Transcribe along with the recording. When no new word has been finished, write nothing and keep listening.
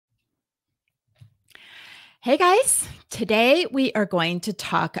Hey guys, today we are going to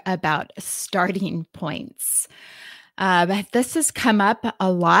talk about starting points. This has come up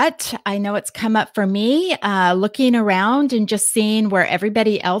a lot. I know it's come up for me looking around and just seeing where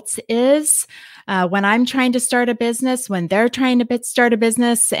everybody else is when I'm trying to start a business, when they're trying to start a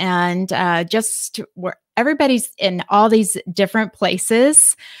business, and just where everybody's in all these different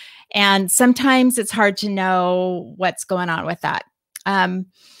places. And sometimes it's hard to know what's going on with that.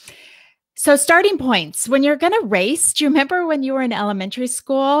 So starting points, when you're going to race, do you remember when you were in elementary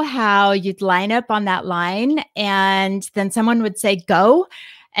school, how you'd line up on that line and then someone would say, go,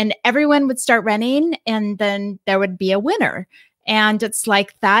 and everyone would start running and then there would be a winner. And it's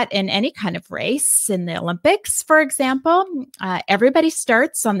like that in any kind of race. In the Olympics, for example, everybody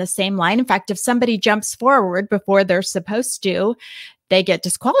starts on the same line. In fact, if somebody jumps forward before they're supposed to, they get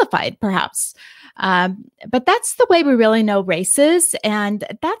disqualified, perhaps. But that's the way we really know races. And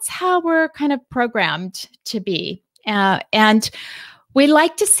that's how we're kind of programmed to be. And we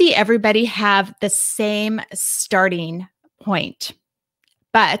like to see everybody have the same starting point.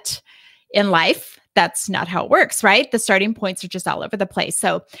 But in life, that's not how it works, right? The starting points are just all over the place.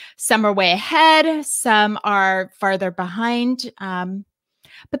 So some are way ahead, some are farther behind.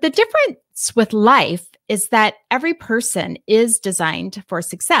 But the difference with life is that every person is designed for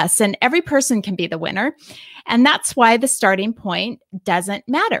success and every person can be the winner. And that's why the starting point doesn't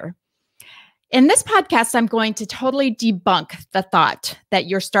matter. In this podcast, I'm going to totally debunk the thought that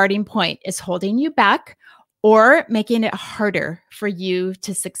your starting point is holding you back or making it harder for you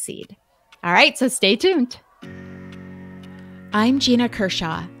to succeed. All right, so stay tuned. I'm Gina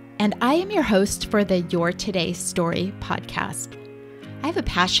Kershaw, and I am your host for the Your Today Story podcast. I have a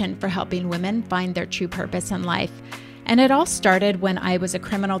passion for helping women find their true purpose in life, and it all started when I was a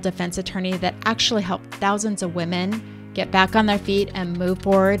criminal defense attorney that actually helped thousands of women get back on their feet and move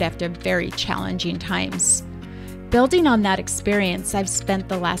forward after very challenging times. Building on that experience, I've spent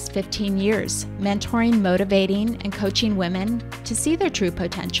the last 15 years mentoring, motivating, and coaching women to see their true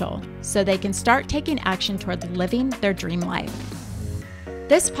potential so they can start taking action toward living their dream life.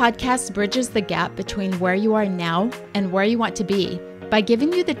 This podcast bridges the gap between where you are now and where you want to be by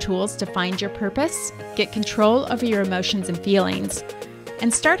giving you the tools to find your purpose, get control over your emotions and feelings,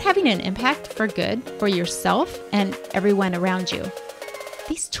 and start having an impact for good for yourself and everyone around you.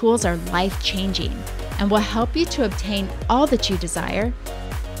 These tools are life-changing and will help you to obtain all that you desire,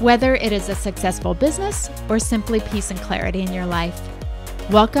 whether it is a successful business or simply peace and clarity in your life.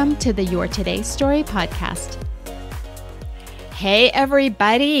 Welcome to the Your Today Story podcast. Hey,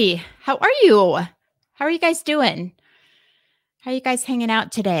 everybody. How are you? How are you guys doing? How are you guys hanging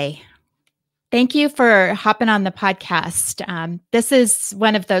out today? Thank you for hopping on the podcast. This is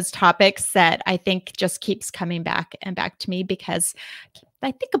one of those topics that I think just keeps coming back and back to me because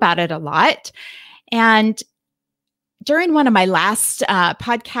I think about it a lot. And during one of my last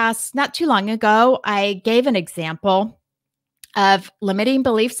podcasts, not too long ago, I gave an example of limiting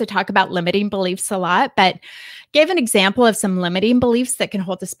beliefs. I talk about limiting beliefs a lot, but gave an example of some limiting beliefs that can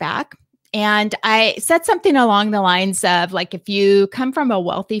hold us back. And I said something along the lines of, like, if you come from a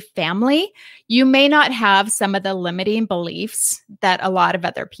wealthy family, you may not have some of the limiting beliefs that a lot of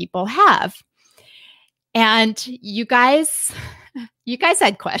other people have. And you guys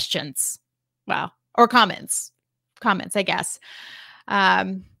had questions, well, or comments, I guess.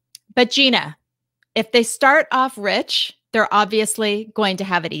 But Gina, if they start off rich, they're obviously going to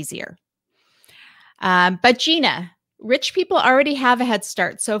have it easier. But Gina, rich people already have a head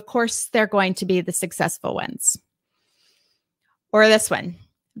start. So of course they're going to be the successful ones. Or this one.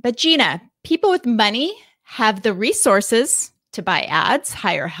 But Gina, people with money have the resources to buy ads,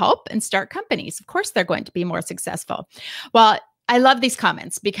 hire help, and start companies. Of course they're going to be more successful. Well, I love these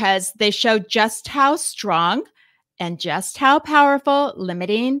comments because they show just how strong and just how powerful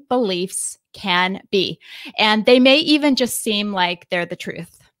limiting beliefs can be. And they may even just seem like they're the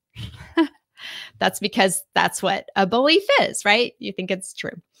truth. That's because that's what a belief is, right? You think it's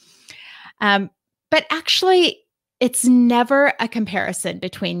true. But actually, it's never a comparison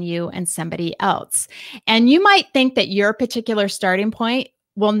between you and somebody else. And you might think that your particular starting point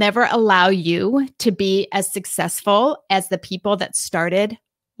will never allow you to be as successful as the people that started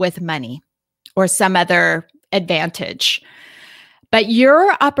with money or some other advantage. But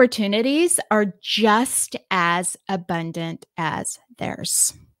your opportunities are just as abundant as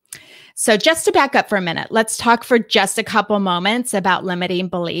theirs. So just to back up for a minute, let's talk for just a couple moments about limiting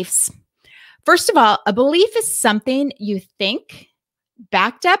beliefs. First of all, a belief is something you think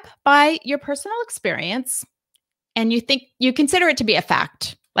backed up by your personal experience, and you consider it to be a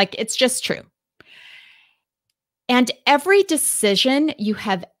fact, like it's just true. And every decision you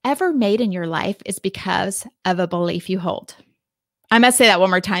have ever made in your life is because of a belief you hold. I must say that one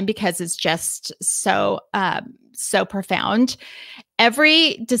more time because it's just so profound.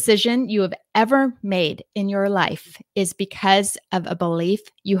 Every decision you have ever made in your life is because of a belief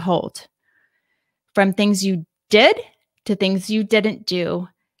you hold. From things you did to things you didn't do,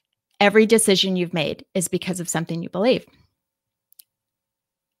 every decision you've made is because of something you believe.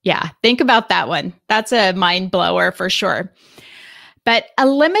 Yeah, think about that one. That's a mind blower for sure. But a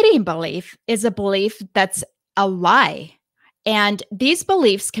limiting belief is a belief that's a lie. And these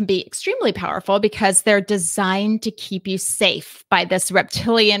beliefs can be extremely powerful because they're designed to keep you safe by this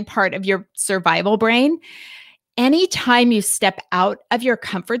reptilian part of your survival brain. Anytime you step out of your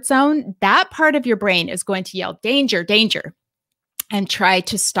comfort zone, that part of your brain is going to yell, danger, danger, and try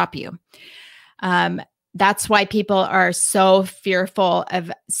to stop you. That's why people are so fearful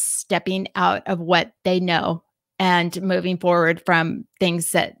of stepping out of what they know and moving forward from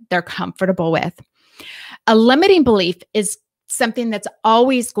things that they're comfortable with. A limiting belief is something that's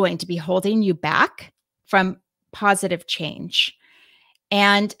always going to be holding you back from positive change.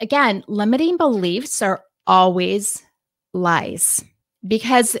 And again, limiting beliefs are always lies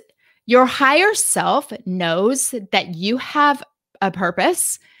because your higher self knows that you have a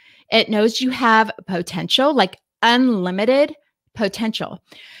purpose. It knows you have potential, like unlimited potential.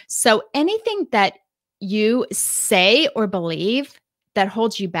 So anything that you say or believe that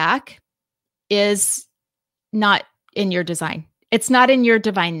holds you back is not in your design. It's not in your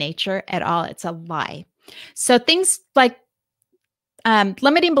divine nature at all. It's a lie. So things like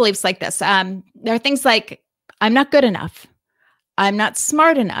limiting beliefs like this, there are things like, I'm not good enough. I'm not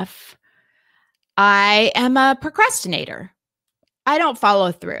smart enough. I am a procrastinator. I don't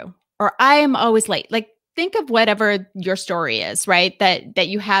follow through, or I am always late. Like, think of whatever your story is, right? That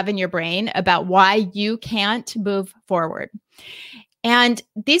you have in your brain about why you can't move forward. And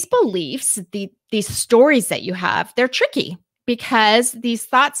these beliefs, these stories that you have, they're tricky because these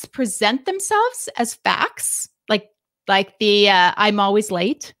thoughts present themselves as facts, like the I'm always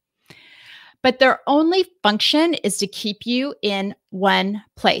late. But their only function is to keep you in one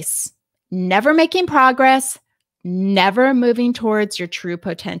place, never making progress, never moving towards your true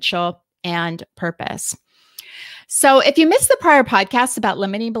potential and purpose. So if you missed the prior podcast about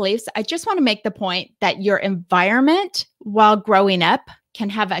limiting beliefs, I just want to make the point that your environment while growing up can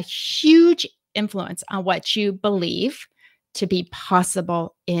have a huge influence on what you believe to be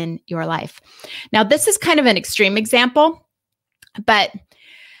possible in your life. Now, this is kind of an extreme example, but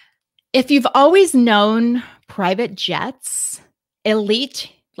if you've always known private jets,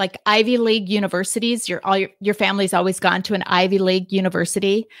 elite, like Ivy League universities, your family's always gone to an Ivy League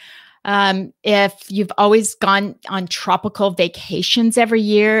university. If you've always gone on tropical vacations every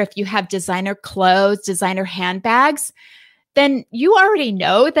year, if you have designer clothes, designer handbags, then you already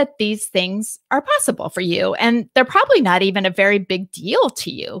know that these things are possible for you. And they're probably not even a very big deal to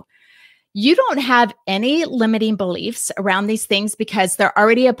you. You don't have any limiting beliefs around these things because they're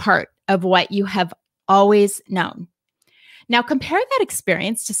already a part of what you have always known. Now, compare that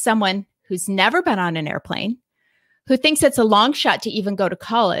experience to someone who's never been on an airplane, who thinks it's a long shot to even go to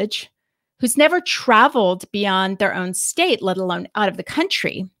college, who's never traveled beyond their own state, let alone out of the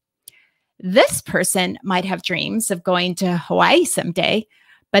country. This person might have dreams of going to Hawaii someday,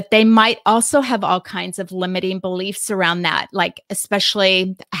 but they might also have all kinds of limiting beliefs around that, like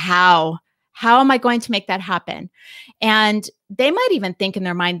especially how am I going to make that happen? And they might even think in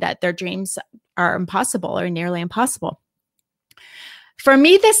their mind that their dreams are impossible or nearly impossible. For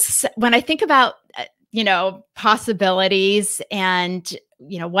me, when I think about, possibilities and,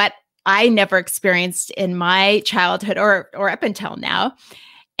 what I never experienced in my childhood or up until now,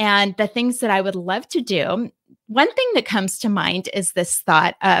 and the things that I would love to do, one thing that comes to mind is this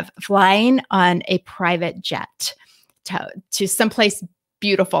thought of flying on a private jet to someplace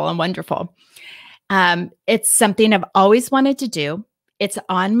beautiful and wonderful. It's something I've always wanted to do. It's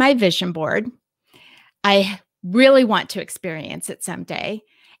on my vision board. I really want to experience it someday.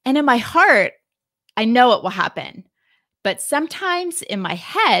 And in my heart, I know it will happen. But sometimes in my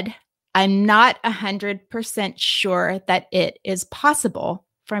head, I'm not 100% sure that it is possible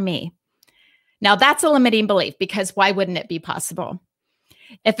for me. Now, that's a limiting belief because why wouldn't it be possible?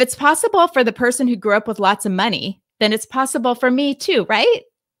 If it's possible for the person who grew up with lots of money, then it's possible for me too, right?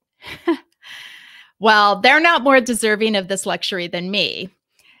 Well, they're not more deserving of this luxury than me.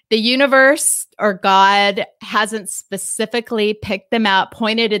 The universe or God hasn't specifically picked them out,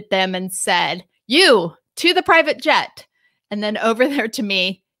 pointed at them and said, you to the private jet. And then over there to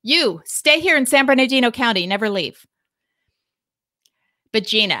me, you stay here in San Bernardino County, never leave. But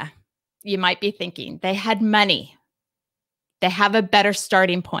Gina, you might be thinking, they had money. They have a better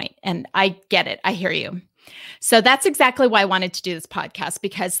starting point. And I get it. I hear you. So that's exactly why I wanted to do this podcast,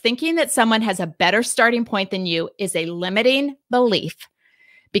 because thinking that someone has a better starting point than you is a limiting belief.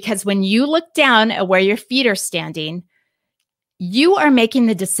 Because when you look down at where your feet are standing, you are making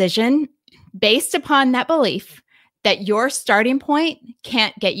the decision based upon that belief that your starting point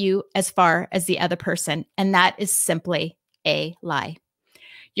can't get you as far as the other person. And that is simply a lie.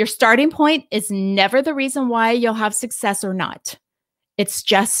 Your starting point is never the reason why you'll have success or not. It's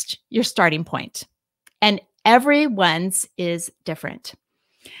just your starting point. And everyone's is different.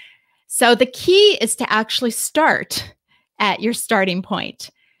 So the key is to actually start at your starting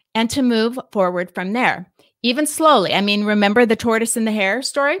point and to move forward from there, even slowly. I mean, remember the tortoise and the hare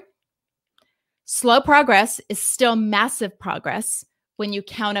story? Slow progress is still massive progress when you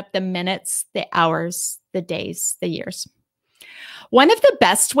count up the minutes, the hours, the days, the years. One of the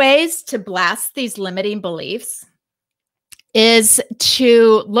best ways to blast these limiting beliefs is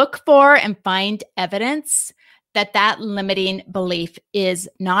to look for and find evidence that that limiting belief is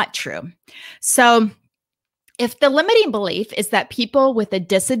not true. So if the limiting belief is that people with a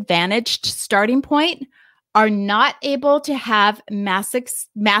disadvantaged starting point are not able to have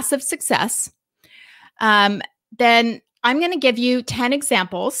massive success, then I'm going to give you 10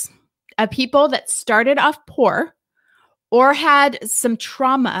 examples of people that started off poor or had some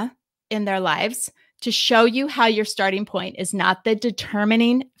trauma in their lives to show you how your starting point is not the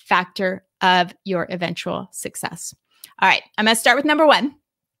determining factor of your eventual success. All right, I'm going to start with number one,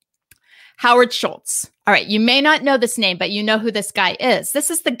 Howard Schultz. All right, you may not know this name, but you know who this guy is.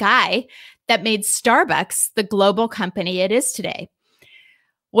 This is the guy that made Starbucks the global company it is today.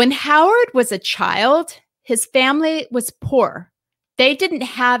 When Howard was a child, his family was poor. They didn't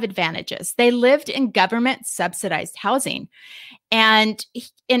have advantages. They lived in government subsidized housing. And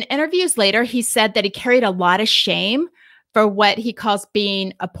in interviews later, he said that he carried a lot of shame for what he calls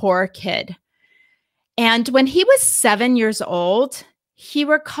being a poor kid. And when he was 7 years old, he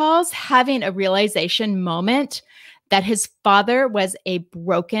recalls having a realization moment that his father was a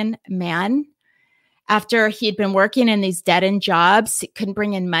broken man. After he'd been working in these dead-end jobs, he couldn't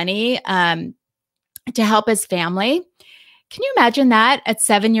bring in money to help his family. Can you imagine that at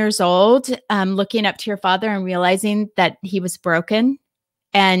 7 years old, looking up to your father and realizing that he was broken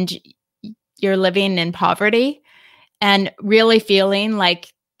and you're living in poverty and really feeling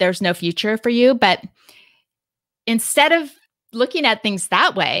like there's no future for you? But instead of looking at things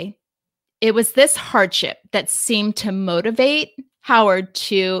that way, it was this hardship that seemed to motivate Howard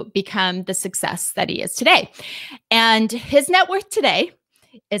to become the success that he is today. And his net worth today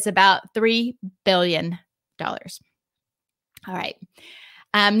is about $3 billion. All right.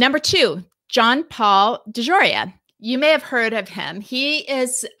 Number two, John Paul DeJoria. You may have heard of him. He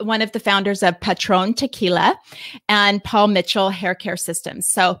is one of the founders of Patron Tequila and Paul Mitchell Hair Care Systems.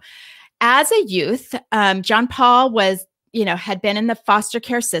 So as a youth, John Paul had been in the foster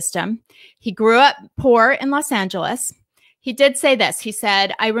care system. He grew up poor in Los Angeles. He did say this. He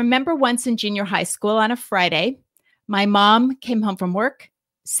said, "I remember once in junior high school on a Friday, my mom came home from work,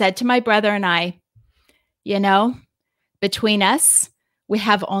 said to my brother and I, between us, we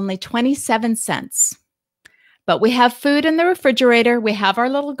have only 27 cents, but we have food in the refrigerator. We have our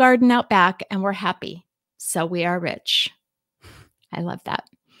little garden out back and we're happy. So we are rich." I love that.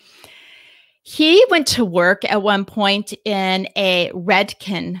 He went to work at one point in a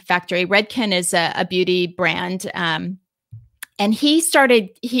Redken factory. Redken is a beauty brand. And he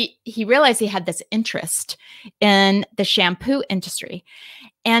realized he had this interest in the shampoo industry.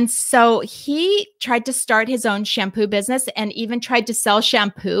 And so he tried to start his own shampoo business and even tried to sell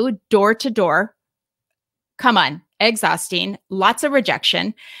shampoo door to door. Come on, exhausting, lots of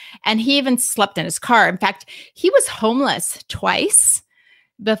rejection. And he even slept in his car. In fact, he was homeless twice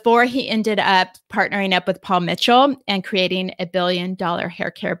before he ended up partnering up with Paul Mitchell and creating $1 billion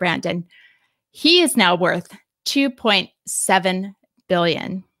hair care brand. And he is now worth $2.7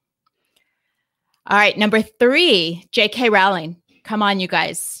 billion. All right, number three, J.K. Rowling. Come on, you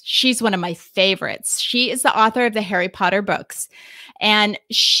guys. She's one of my favorites. She is the author of the Harry Potter books. And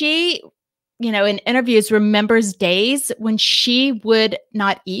she, in interviews remembers days when she would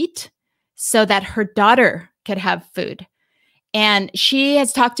not eat so that her daughter could have food. And she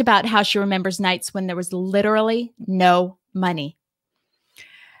has talked about how she remembers nights when there was literally no money.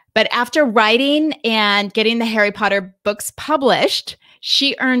 But after writing and getting the Harry Potter books published,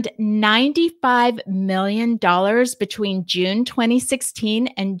 she earned $95 million between June 2016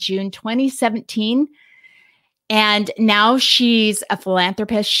 and June 2017. And now she's a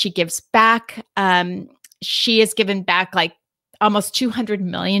philanthropist. She gives back. She has given back almost $200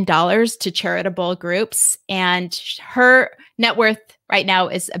 million to charitable groups. And her net worth right now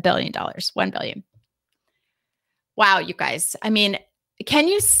is $1 billion, $1 billion. Wow, you guys. I mean, can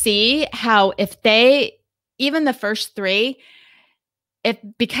you see how if they, even the first three,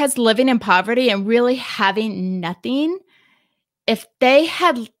 because living in poverty and really having nothing, if they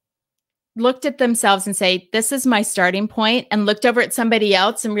had looked at themselves and say, this is my starting point, and looked over at somebody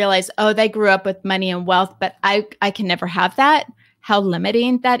else and realized, oh, they grew up with money and wealth, but I can never have that, how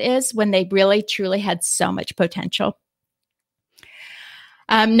limiting that is when they really, truly had so much potential.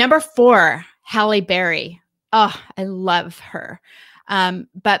 Number 4, Halle Berry. Oh, I love her.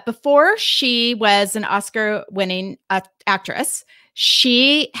 But before she was an Oscar-winning actress,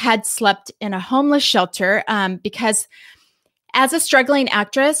 she had slept in a homeless shelter because as a struggling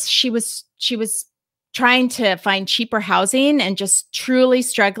actress, she was trying to find cheaper housing and just truly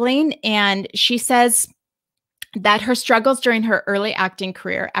struggling. And she says that her struggles during her early acting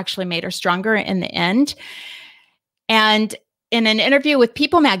career actually made her stronger in the end. And in an interview with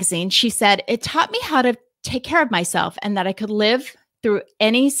People magazine, she said, it taught me how to take care of myself and that I could live through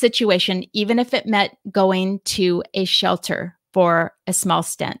any situation, even if it meant going to a shelter for a small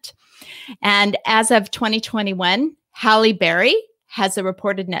stint. And as of 2021, Halle Berry has a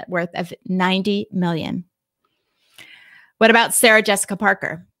reported net worth of $90 million. What about Sarah Jessica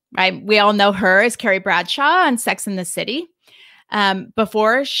Parker? Right? We all know her as Carrie Bradshaw on Sex and the City.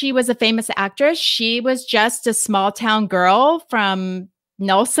 Before she was a famous actress, she was just a small town girl from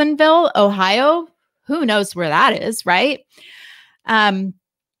Nelsonville, Ohio. Who knows where that is, right?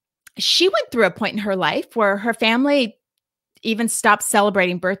 She went through a point in her life where her family even stopped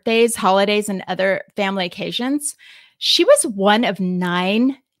celebrating birthdays, holidays, and other family occasions. She was one of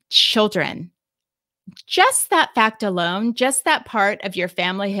 9 children. Just that fact alone, just that part of your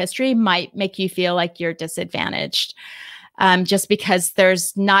family history might make you feel like you're disadvantaged, just because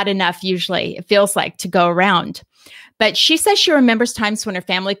there's not enough, usually, it feels like, to go around. But she says she remembers times when her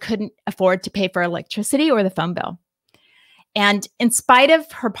family couldn't afford to pay for electricity or the phone bill. And in spite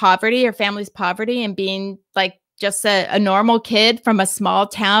of her poverty, her family's poverty, and being like just a normal kid from a small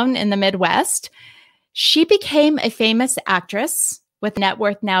town in the Midwest, she became a famous actress with a net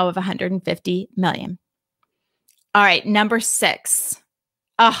worth now of $150 million. All right, number 6.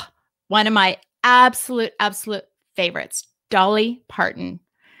 Oh, one of my absolute favorites, Dolly Parton.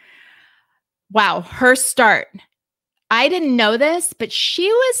 Wow, her start. I didn't know this, but she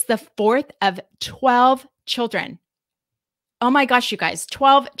was the 4th of 12 children. Oh my gosh, you guys,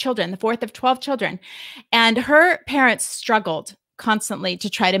 12 children, the 4th of 12 children. And her parents struggled constantly to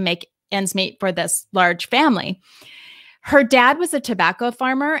try to make ends meet for this large family. Her dad was a tobacco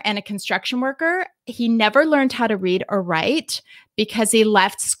farmer and a construction worker. He never learned how to read or write because he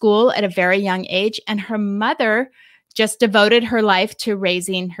left school at a very young age. And her mother just devoted her life to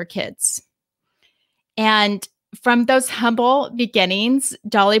raising her kids. And from those humble beginnings,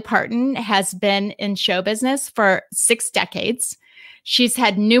 Dolly Parton has been in show business for 6 decades. She's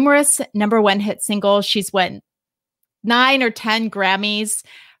had numerous #1 hit singles. She's won 9 or 10 Grammys.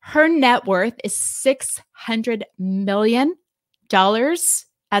 Her net worth is $600 million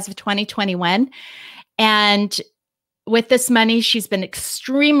as of 2021. And with this money, she's been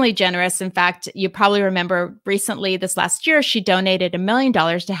extremely generous. In fact, you probably remember recently, this last year, she donated $1 million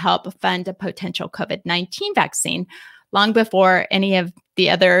to help fund a potential COVID-19 vaccine, long before any of the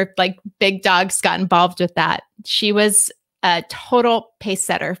other big dogs got involved with that. She was a total pace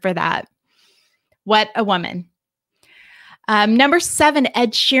setter for that. What a woman. Number 7,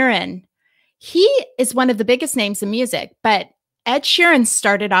 Ed Sheeran. He is one of the biggest names in music, but Ed Sheeran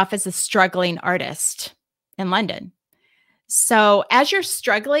started off as a struggling artist in London. So as you're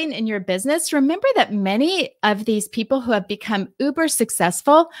struggling in your business, remember that many of these people who have become uber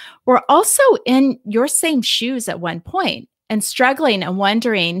successful were also in your same shoes at one point and struggling and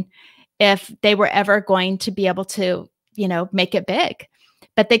wondering if they were ever going to be able to, make it big.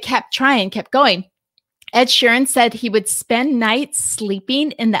 But they kept trying, kept going. Ed Sheeran said he would spend nights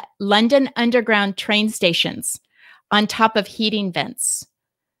sleeping in the London Underground train stations on top of heating vents.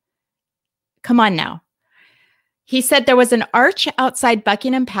 Come on now. He said there was an arch outside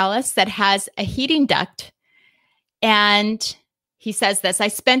Buckingham Palace that has a heating duct. And he says this, I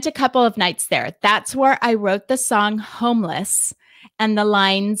spent a couple of nights there. That's where I wrote the song Homeless. And the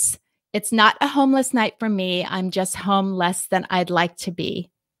lines, it's not a homeless night for me. I'm just home less than I'd like to be.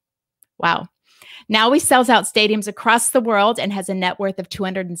 Wow. Now he sells out stadiums across the world and has a net worth of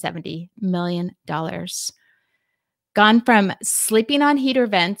 $270 million. Gone from sleeping on heater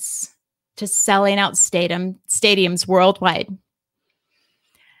vents to selling out stadiums worldwide.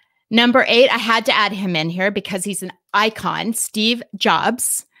 Number 8, I had to add him in here because he's an icon, Steve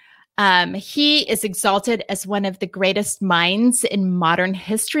Jobs. He is exalted as one of the greatest minds in modern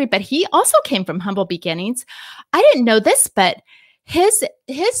history, but he also came from humble beginnings. I didn't know this, but his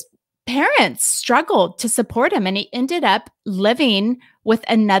parents struggled to support him, and he ended up living with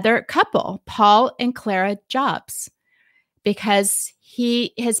another couple, Paul and Clara Jobs, because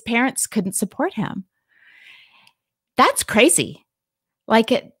his parents couldn't support him. That's crazy.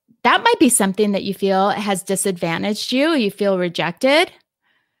 That might be something that you feel has disadvantaged you. You feel rejected.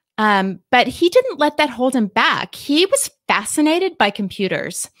 But he didn't let that hold him back. He was fascinated by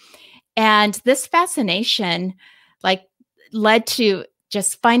computers. And this fascination led to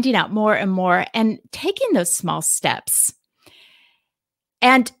just finding out more and more and taking those small steps.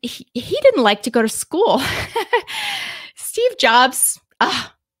 And he didn't like to go to school. Steve Jobs,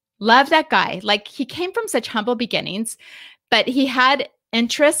 love that guy. He came from such humble beginnings, but he had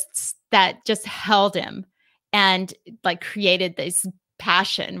interests that just held him and created this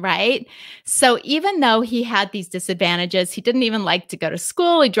passion, right? So even though he had these disadvantages, he didn't even like to go to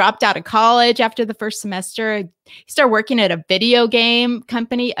school. He dropped out of college after the first semester. He started working at a video game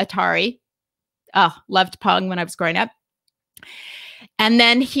company, Atari. Oh, loved Pong when I was growing up. And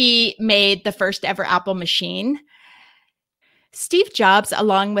then he made the first ever Apple machine. Steve Jobs,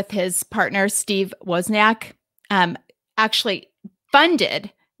 along with his partner, Steve Wozniak, actually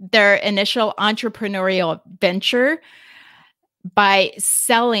funded their initial entrepreneurial venture by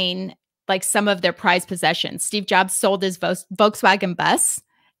selling some of their prized possessions. Steve Jobs sold his Volkswagen bus,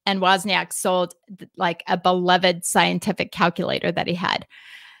 and Wozniak sold a beloved scientific calculator that he had.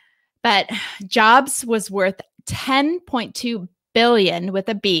 But Jobs was worth $10.2 billion with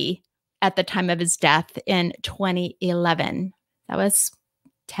a B at the time of his death in 2011. That was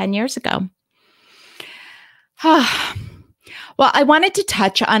 10 years ago. Well, I wanted to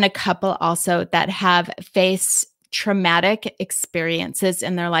touch on a couple also that have faced traumatic experiences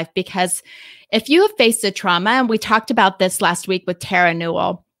in their life, because if you have faced a trauma, and we talked about this last week with Tara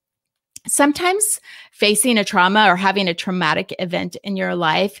Newell, sometimes facing a trauma or having a traumatic event in your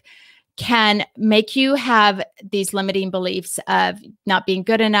life can make you have these limiting beliefs of not being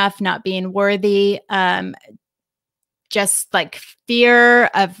good enough, not being worthy, just fear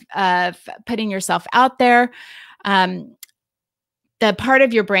of putting yourself out there. The part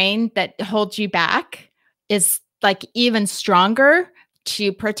of your brain that holds you back is even stronger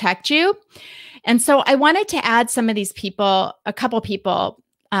to protect you. And so I wanted to add some of these people, a couple people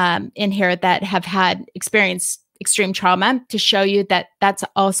in here that have had experienced extreme trauma, to show you that that's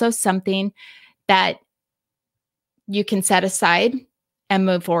also something that you can set aside and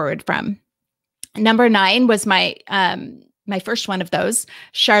move forward from. Number 9 was my first one of those,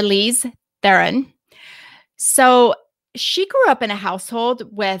 Charlize Theron. So she grew up in a household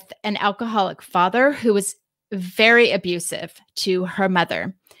with an alcoholic father who was very abusive to her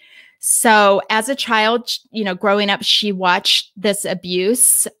mother. So as a child, growing up, she watched this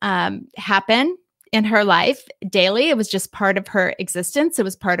abuse happen in her life daily. It was just part of her existence. It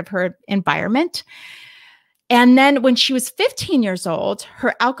was part of her environment. And then when she was 15 years old,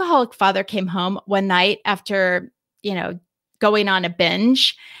 her alcoholic father came home one night after, going on a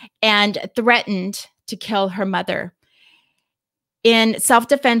binge, and threatened to kill her mother. In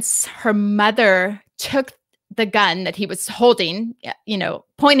self-defense, her mother took the gun that he was holding,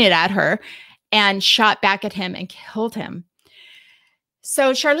 pointed at her, and shot back at him and killed him.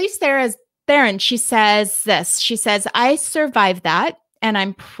 So Charlize Theron, she says this. She says, "I survived that, and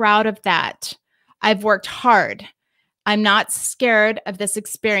I'm proud of that. I've worked hard. I'm not scared of this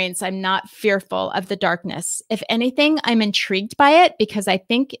experience. I'm not fearful of the darkness. If anything, I'm intrigued by it because I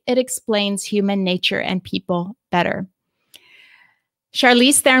think it explains human nature and people better."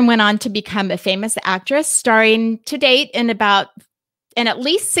 Charlize Theron went on to become a famous actress, starring to date in at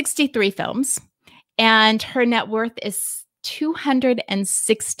least 63 films, and her net worth is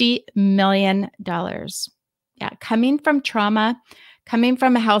 $260 million. Yeah, coming from trauma, coming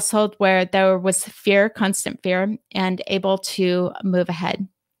from a household where there was fear, constant fear, and able to move ahead.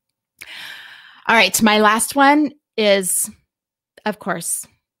 All right, my last one is, of course,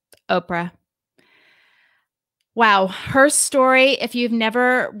 Oprah. Wow, her story, if you've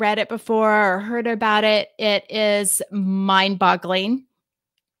never read it before or heard about it, it is mind-boggling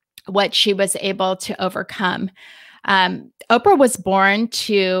what she was able to overcome. Oprah was born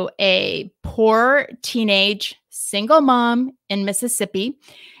to a poor teenage single mom in Mississippi,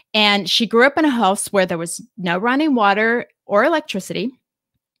 and she grew up in a house where there was no running water or electricity,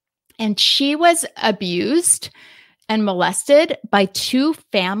 and she was abused and molested by 2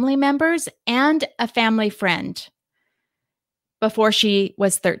 family members and a family friend. before she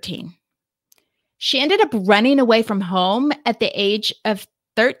was 13. She ended up running away from home at the age of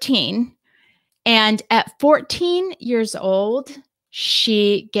 13. And at 14 years old,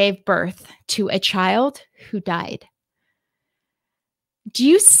 she gave birth to a child who died. Do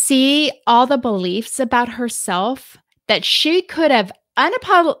you see all the beliefs about herself that she could have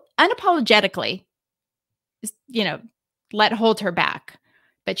unapologetically, let hold her back?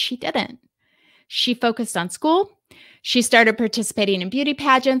 But she didn't. She focused on school. She started participating in beauty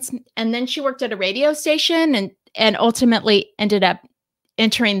pageants, and then she worked at a radio station and ultimately ended up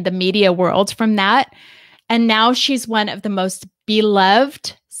entering the media world from that. And now she's one of the most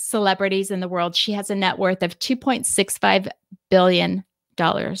beloved celebrities in the world. She has a net worth of $2.65 billion.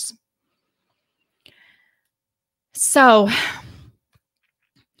 So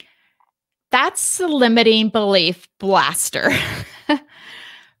that's the limiting belief blaster,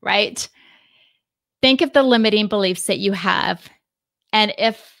 right? Think of the limiting beliefs that you have. And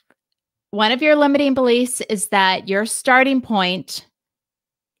if one of your limiting beliefs is that your starting point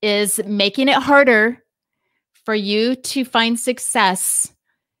is making it harder for you to find success,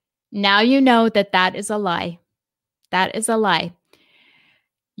 now you know that that is a lie. That is a lie.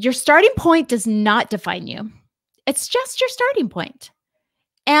 Your starting point does not define you. It's just your starting point.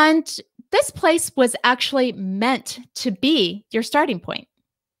 And this place was actually meant to be your starting point.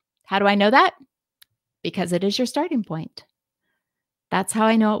 How do I know that? Because it is your starting point. That's how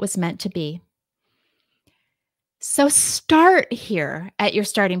I know it was meant to be. So start here at your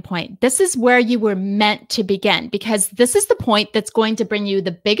starting point. This is where you were meant to begin, because this is the point that's going to bring you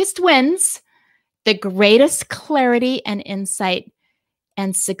the biggest wins, the greatest clarity and insight,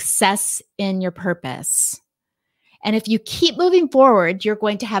 and success in your purpose. And if you keep moving forward, you're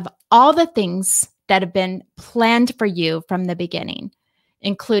going to have all the things that have been planned for you from the beginning,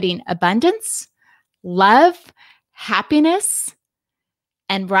 including abundance, love, happiness,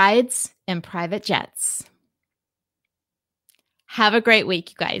 and rides in private jets. Have a great week,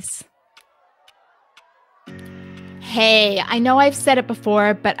 you guys. Hey, I know I've said it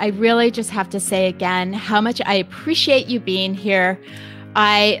before, but I really just have to say again how much I appreciate you being here.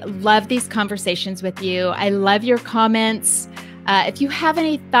 I love these conversations with you. I love your comments. If you have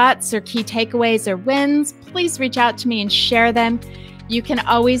any thoughts or key takeaways or wins, please reach out to me and share them. You can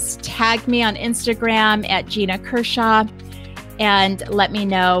always tag me on Instagram at Gina Kershaw and let me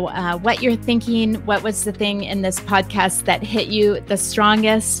know what you're thinking. What was the thing in this podcast that hit you the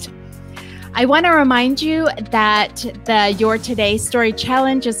strongest? I want to remind you that the Your Today Story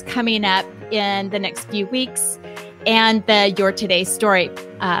Challenge is coming up in the next few weeks. And the Your Today Story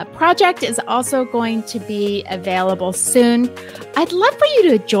project is also going to be available soon. I'd love for you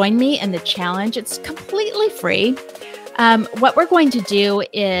to join me in the challenge. It's completely free. What we're going to do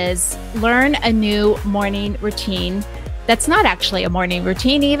is learn a new morning routine that's not actually a morning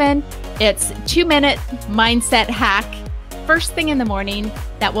routine even. It's a 2-minute mindset hack first thing in the morning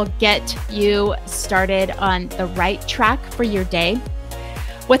that will get you started on the right track for your day.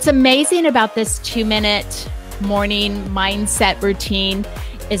 What's amazing about this 2-minute morning mindset routine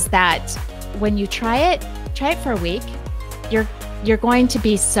is that when you try it for a week, you're going to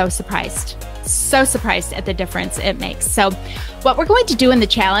be so surprised at the difference it makes. So what we're going to do in the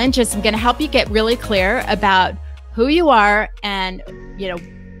challenge is I'm going to help you get really clear about who you are and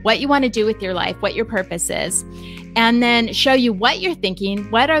what you want to do with your life, what your purpose is, and then show you what you're thinking.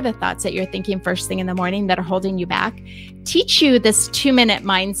 What are the thoughts that you're thinking first thing in the morning that are holding you back? Teach you this 2-minute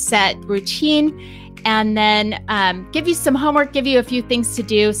mindset routine, and then give you some homework, give you a few things to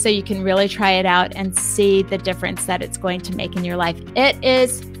do so you can really try it out and see the difference that it's going to make in your life. It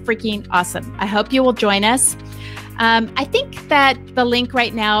is freaking awesome. I hope you will join us. I think that the link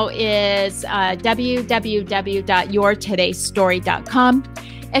right now is www.yourtodaystory.com.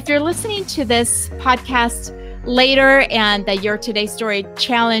 If you're listening to this podcast later and the Your Today Story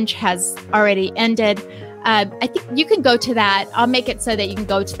Challenge has already ended, I think you can go to that. I'll make it so that you can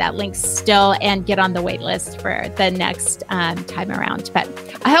go to that link still and get on the wait list for the next time around. But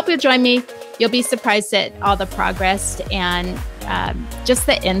I hope you'll join me. You'll be surprised at all the progress and just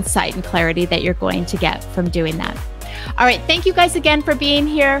the insight and clarity that you're going to get from doing that. All right. Thank you guys again for being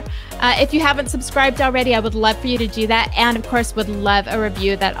here. If you haven't subscribed already, I would love for you to do that. And of course, would love a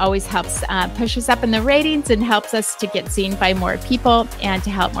review. That always helps push us up in the ratings and helps us to get seen by more people and to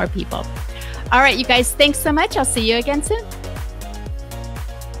help more people. All right, you guys, thanks so much. I'll see you again soon.